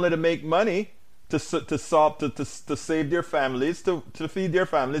 And not only to make money, to save their families, to feed their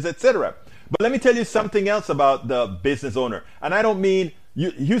families, etc. But let me tell you something else about the business owner. And I don't mean,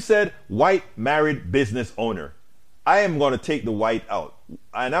 you said white married business owner. I am going to take the white out,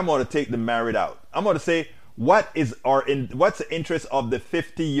 and I'm going to take the married out. I'm going to say, what's the interest of the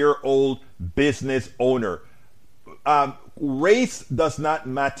 50-year-old business owner? Race does not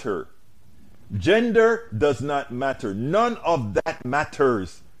matter. Gender does not matter. None of that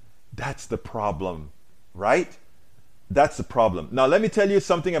matters. That's the problem, right? That's the problem. Now, let me tell you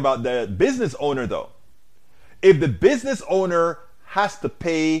something about the business owner, though. If the business owner has to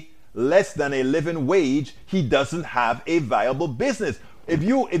pay less than a living wage, he doesn't have a viable business. If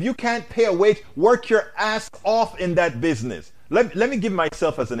you can't pay a wage, work your ass off in that business. Let me give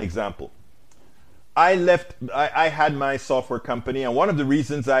myself as an example. I had my software company, and one of the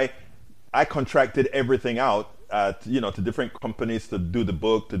reasons I contracted everything out, at, to different companies to do the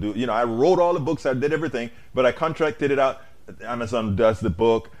book, I wrote all the books, I did everything, but I contracted it out. Amazon does the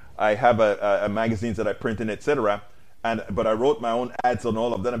book. I have a magazines that I print in, etc. But I wrote my own ads on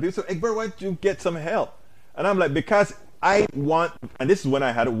all of that. And people say, Egbert, why don't you get some help? And I'm like, because I want, and this is when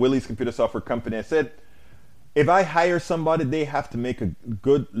I had a Willie's Computer Software Company. I said, if I hire somebody, they have to make a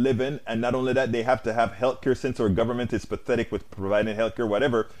good living. And not only that, they have to have healthcare, since our government is pathetic with providing healthcare,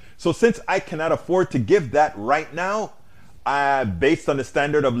 whatever. So since I cannot afford to give that right now, based on the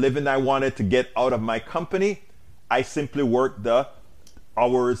standard of living I wanted to get out of my company, I simply worked the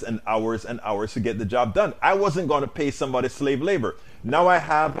hours and hours and hours to get the job done. I wasn't going to pay somebody slave labor. Now I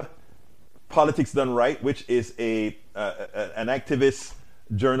have Politics Done Right, which is an activist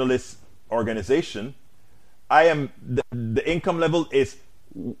journalist organization. I am the income level is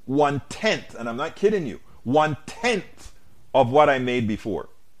 1/10, and I'm not kidding you, 1/10 of what I made before.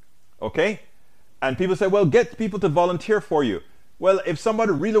 Okay? And people say, well, get people to volunteer for you. Well, if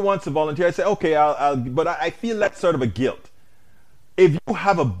somebody really wants to volunteer, I say, okay, but I feel that's sort of a guilt. If you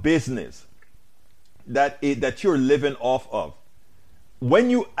have a business that you're living off of, when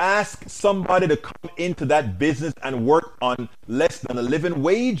you ask somebody to come into that business and work on less than a living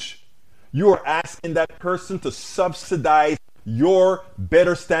wage, you are asking that person to subsidize your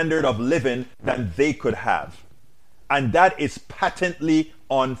better standard of living than they could have. And that is patently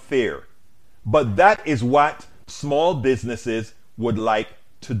unfair. But that is what small businesses would like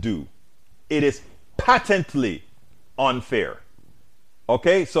to do. It is patently unfair.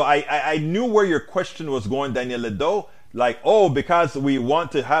 Okay, so I knew where your question was going, Daniel Ledo. Like, oh, because we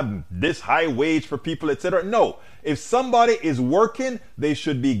want to have this high wage for people, etc. No, if somebody is working, they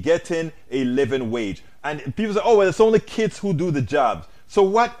should be getting a living wage. And people say, oh, well, it's only kids who do the jobs. So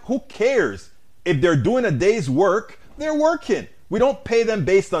what? Who cares? If they're doing a day's work, they're working. We don't pay them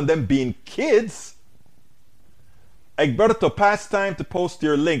based on them being kids. Egberto, pastime to post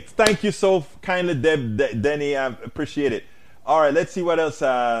your link. Thank you so kindly, Denny. I appreciate it. All right, let's see what else.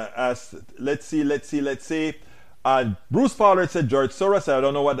 Let's see. Bruce Fowler said George Soros. I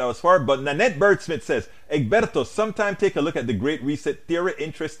don't know what that was for, but Nanette Birdsmith says, Egberto, sometime take a look at the Great Reset Theory.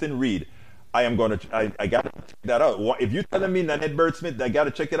 Interesting read. I am going to, I got to check that out. If you're telling me, Nanette Birdsmith, I got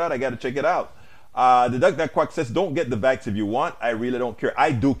to check it out, I got to check it out. The Duck That Quack says, don't get the vax if you want. I really don't care.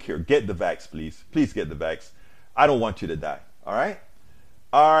 I do care. Get the vax, please. Please get the vax. I don't want you to die. All right?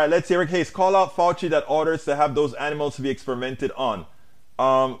 All right, let's see. Eric Hayes, call out Fauci that orders to have those animals to be experimented on.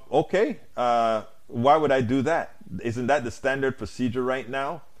 Okay. Why would I do that? Isn't that the standard procedure right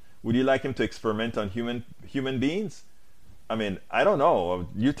now? Would you like him to experiment on human beings? I mean, I don't know.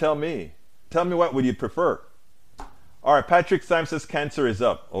 You tell me. Tell me, what would you prefer? All right, Patrick Symes says cancer is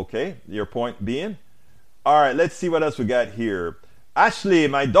up. Okay, your point being? All right, let's see what else we got here. Ashley,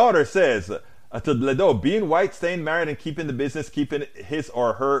 my daughter, says to Ledo, being white, staying married, and keeping the business, keeping his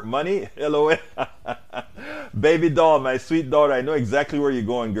or her money. Hello. Baby doll, my sweet daughter, I know exactly where you're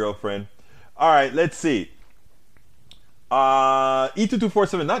going, girlfriend. All right, let's see.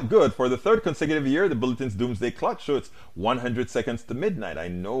 E2247, not good. For the third consecutive year, the Bulletin's Doomsday Clock shows it's 100 seconds to midnight. I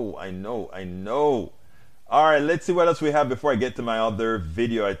know. All right, let's see what else we have before I get to my other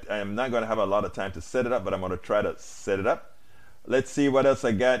video. I am not going to have a lot of time to set it up, but I'm going to try to set it up. Let's see what else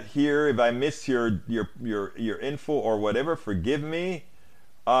I got here. If I miss your info or whatever, forgive me.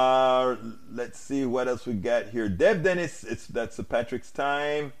 Let's see what else we got here. Deb Dennis, that's Patrick's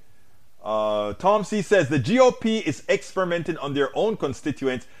time. Tom C says the GOP is experimenting on their own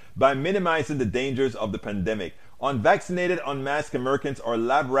constituents by minimizing the dangers of the pandemic. Unvaccinated, unmasked Americans are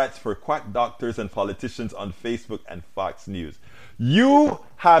lab rats for quack doctors and politicians on Facebook and Fox News. You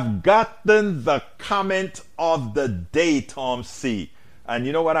have gotten the comment of the day, Tom C. And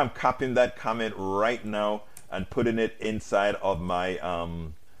you know what? I'm copying that comment right now and putting it inside of my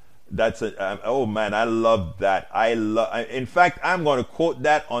oh man, I love that. In fact, I'm going to quote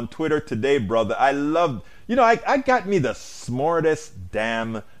that on Twitter today, brother. I got me the smartest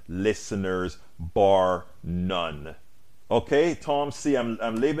damn listeners, bar none. Okay, Tom C.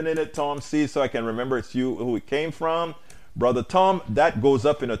 I'm leaving it, Tom C, so I can remember it's you who it came from. Brother Tom, that goes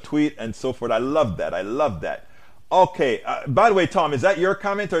up in a tweet and so forth. I love that. Okay, by the way, Tom, is that your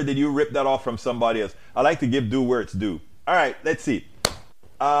comment or did you rip that off from somebody else? I like to give due where it's due. All right, let's see.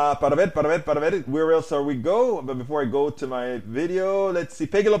 Para ver, where else are we go? But before I go to my video, let's see.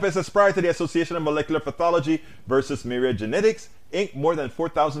 Peggy Lopez says, prior to the Association of Molecular Pathology versus Myriad Genetics, Inc., more than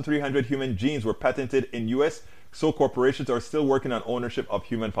 4,300 human genes were patented in U.S., so corporations are still working on ownership of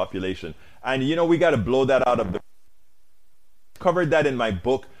human population. And we got to blow that out of the... Covered that in my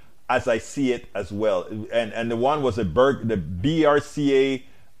book as I see it as well. And the one was the BRCA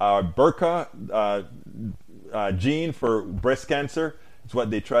BRCA gene for breast cancer. It's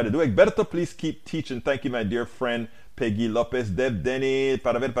what they try to do. Egberto, please keep teaching. Thank you, my dear friend Peggy Lopez, Deb Denny,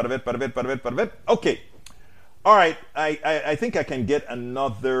 Paravet. Okay. All right. I think I can get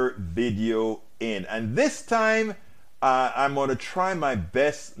another video in. And this time, I'm going to try my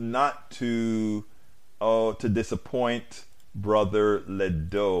best not to disappoint Brother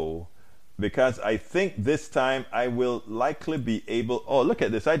Ledo, because I think this time I will likely be able... Oh, look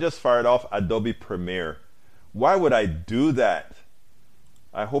at this. I just fired off Adobe Premiere. Why would I do that?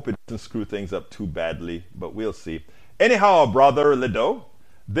 I hope it doesn't screw things up too badly, but we'll see. Anyhow, Brother Ledo,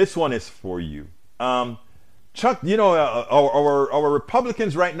 this one is for you. Chuck, you know, our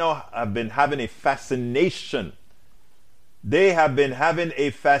Republicans right now have been having a fascination. They have been having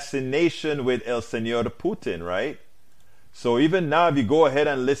a fascination with El Señor Putin, right? So even now, if you go ahead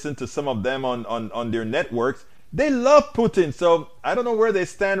and listen to some of them on their networks, they love Putin. So I don't know where they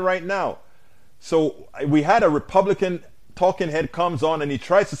stand right now. So we had a Republican talking head comes on and he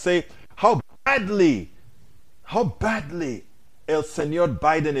tries to say how badly El Señor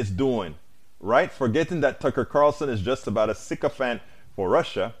Biden is doing, right? Forgetting that Tucker Carlson is just about a sycophant for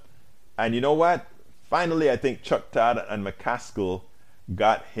Russia. And you know what? Finally, I think Chuck Todd and McCaskill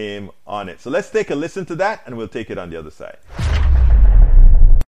got him on it. So let's take a listen to that and we'll take it on the other side.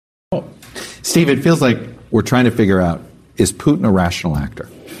 Steve, it feels like we're trying to figure out, is Putin a rational actor?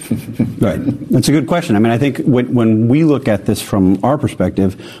 Right. That's a good question. I mean, I think when we look at this from our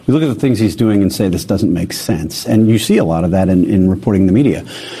perspective, we look at the things he's doing and say this doesn't make sense. And you see a lot of that in reporting the media.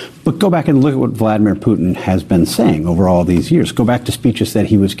 But go back and look at what Vladimir Putin has been saying over all these years. Go back to speeches that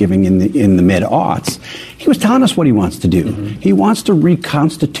he was giving in the mid-aughts. He was telling us what he wants to do. Mm-hmm. He wants to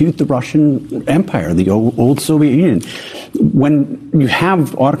reconstitute the Russian Empire, the old Soviet Union. When you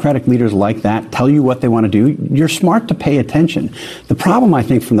have autocratic leaders like that tell you what they want to do, you're smart to pay attention. The problem, I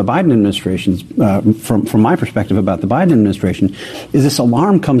think, from the Biden administration's, from my perspective about the Biden administration, is this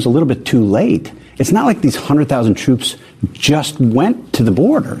alarm comes a little bit too late. It's not like these 100,000 troops just went to the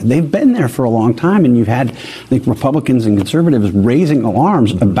border. They've been there for a long time, and you've had, I think, Republicans and conservatives raising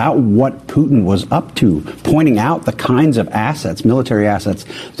alarms about what Putin was up to, pointing out the kinds of assets, military assets,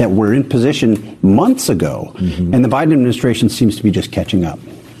 that were in position months ago. Mm-hmm. And the Biden administration seems to be just catching up.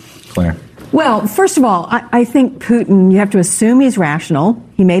 Claire? Well, first of all, I think Putin, you have to assume he's rational.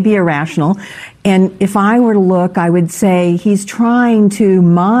 He may be irrational. And if I were to look, I would say he's trying to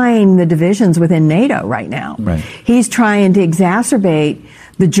mine the divisions within NATO right now. Right. He's trying to exacerbate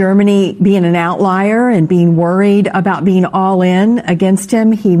the Germany being an outlier and being worried about being all in against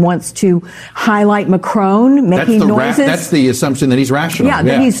him. He wants to highlight Macron making noises. That's the assumption that he's rational. Yeah,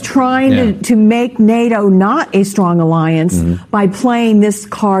 that he's trying to make NATO not a strong alliance by playing this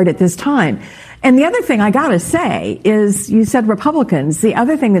card at this time. And the other thing I got to say is, you said Republicans. The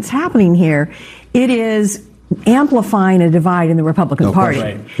other thing that's happening here, it is amplifying a divide in the Republican Party.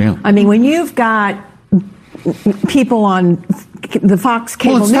 Right. Yeah. I mean, when you've got people on the Fox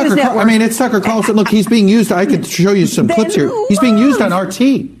cable news network. I mean, it's Tucker Carlson. Look, he's being used. I could show you some clips here. He's being used on RT.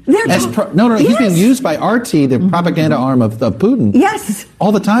 He's being used by RT, the propaganda arm of Putin. Yes.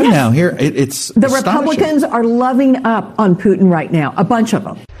 All the time now. Here, it's the Republicans are loving up on Putin right now. A bunch of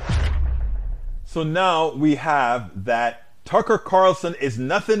them. So now we have that Tucker Carlson is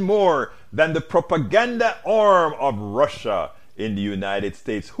nothing more than the propaganda arm of Russia in the United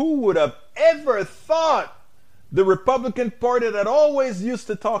States. Who would have ever thought the Republican Party that always used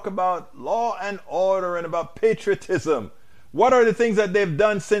to talk about law and order and about patriotism? What are the things that they've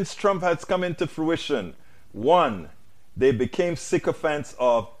done since Trump has come into fruition? One, they became sycophants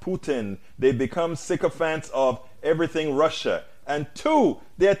of Putin. They become sycophants of everything Russia. And two,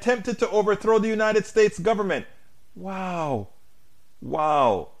 they attempted to overthrow the United States government. Wow.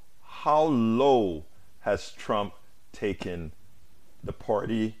 How low has Trump taken the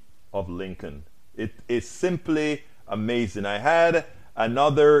party of Lincoln? It is simply amazing. I had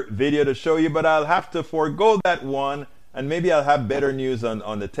another video to show you, but I'll have to forego that one, and maybe I'll have better news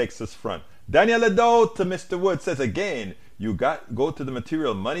on the Texas front. Daniel Ledo to Mr. Wood says again, you go to the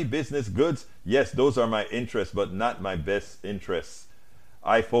material, money, business, goods. Yes, those are my interests, but not my best interests.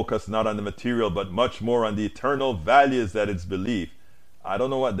 I focus not on the material, but much more on the eternal values that it's believed. I don't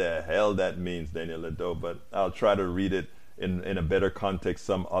know what the hell that means, Daniel Ledo, but I'll try to read it in a better context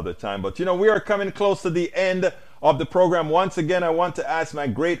some other time. But we are coming close to the end of the program. Once again, I want to ask my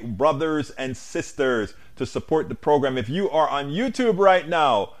great brothers and sisters to support the program. If you are on YouTube right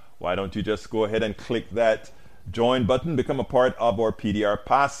now, why don't you just go ahead and click that join button, become a part of our PDR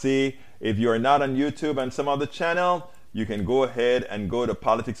posse. If you are not on YouTube and some other channel, you can go ahead and go to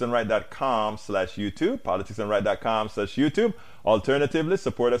politicsdoneright.com/YouTube, politicsdoneright.com/YouTube. Alternatively,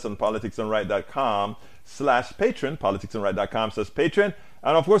 support us on politicsdoneright.com/Patreon, politicsdoneright.com/Patreon.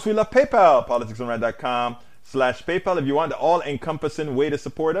 And of course, we love PayPal, politicsdoneright.com/PayPal. If you want the all-encompassing way to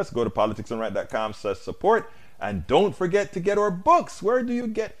support us, go to politicsdoneright.com/support. And don't forget to get our books. Where do you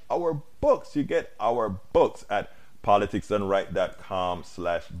get our books? You get our books at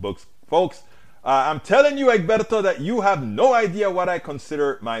politicsdoneright.com/books. Folks, I'm telling you, Egberto, that you have no idea what I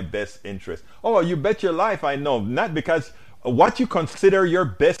consider my best interest. Oh, you bet your life I know. Not because what you consider your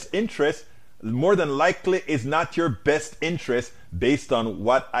best interest more than likely is not your best interest based on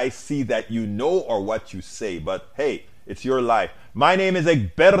what I see that you know or what you say. But hey, it's your life. My name is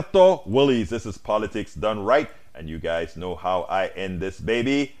Egberto Willies. This is Politics Done Right. And you guys know how I end this,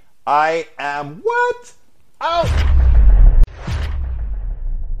 baby. I am what? Out!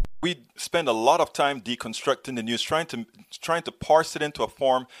 We spend a lot of time deconstructing the news, trying to parse it into a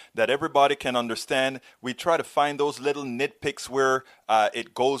form that everybody can understand. We try to find those little nitpicks where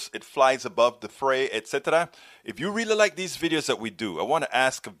it flies above the fray, etc. If you really like these videos that we do, I want to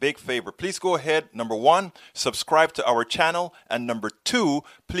ask a big favor. Please go ahead, number 1, subscribe to our channel, and number 2,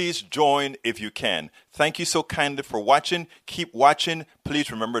 please join if you can. Thank you so kindly for watching. Keep watching. Please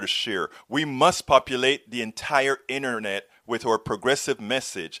remember to share. We must populate the entire internet with our progressive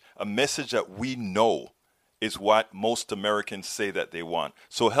message, a message that we know is what most Americans say that they want.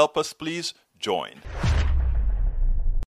 So help us, please join.